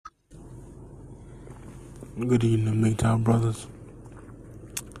Good evening, Big Top Brothers.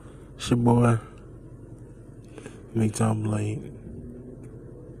 It's your boy, Big Top Blade.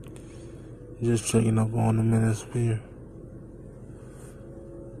 Just checking up on the manosphere.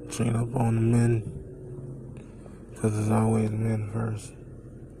 Checking up on the men. Because it's always men first.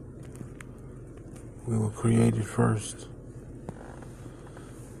 We were created first.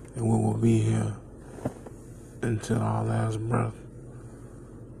 And we will be here until our last breath.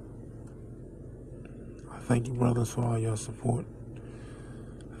 I thank you, brothers, for all your support.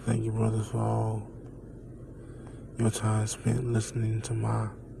 I thank you, brothers, for all your time spent listening to my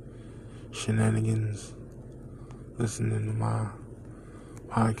shenanigans, listening to my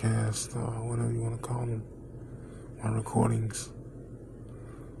podcast, whatever you want to call them, my recordings.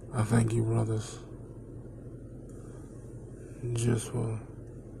 I thank you, brothers, just for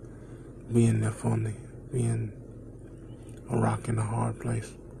being there for me, being a rock in a hard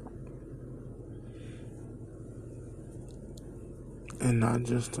place. And not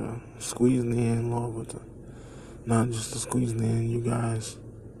just to squeeze me in, Lord, but not just to squeeze me in, you guys,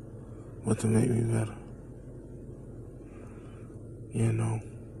 but to make me better. You know,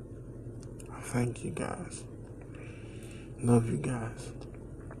 I thank you guys. Love you guys.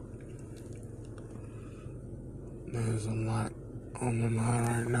 There's a lot on my mind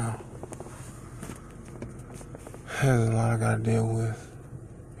right now. There's a lot I gotta deal with,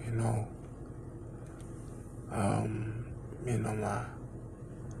 you know. My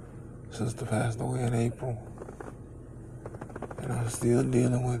sister passed away in April, and I'm still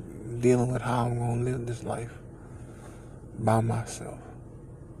dealing with how I'm gonna live this life by myself,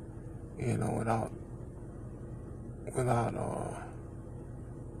 you know, without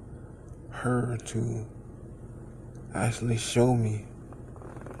her to actually show me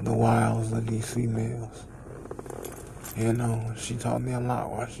the wiles of these females. You know, she taught me a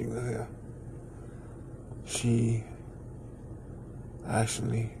lot while she was here. She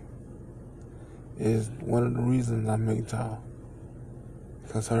actually is one of the reasons I make tall.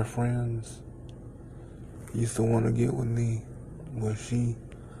 Because her friends used to want to get with me, but she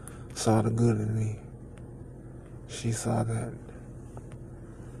saw the good in me. She saw that,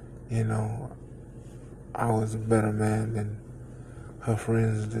 you know, I was a better man than her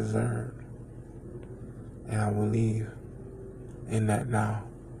friends deserved. And I believe in that now.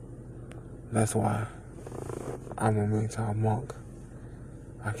 That's why I'm a mental monk.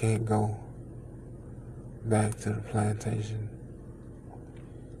 I can't go back to the plantation,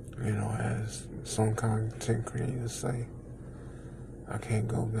 you know, as some content creators say. I can't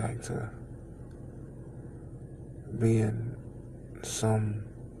go back to being some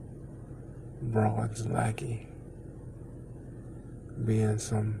broad's lackey, being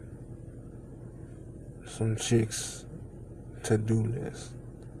some chick's to-do list.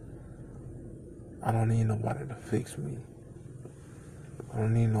 I don't need nobody to fix me. I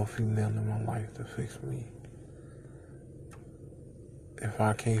don't need no female in my life to fix me. If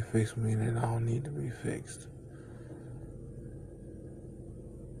I can't fix me, then I don't need to be fixed.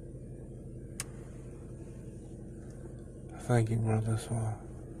 Thank you, brothers, for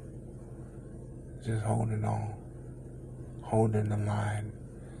just holding on, holding the line,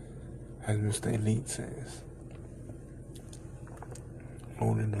 as Mr. Elite says.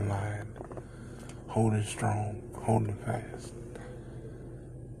 Holding the line, holding strong, holding fast.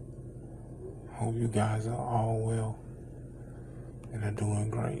 Hope you guys are all well and are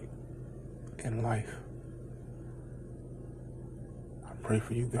doing great in life. I pray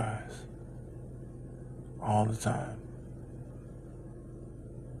for you guys all the time.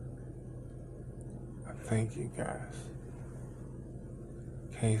 I thank you guys.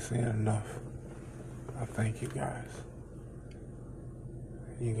 Can't say it enough. I thank you guys.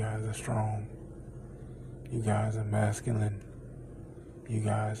 You guys are strong. You guys are masculine. You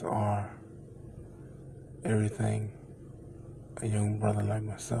guys are everything a young brother like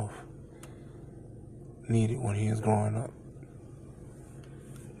myself needed when he was growing up.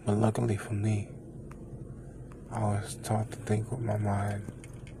 But luckily for me, I was taught to think with my mind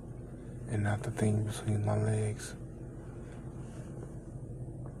and not to think between my legs.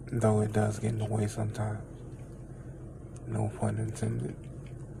 Though it does get in the way sometimes. No pun intended.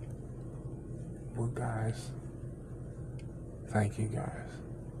 But guys, thank you guys.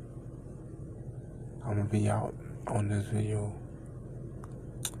 I'm gonna be out on this video.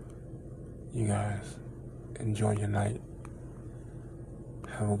 You guys, enjoy your night.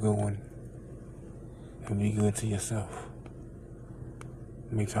 Have a good one. And be good to yourself.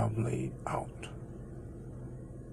 Big Top Blade out.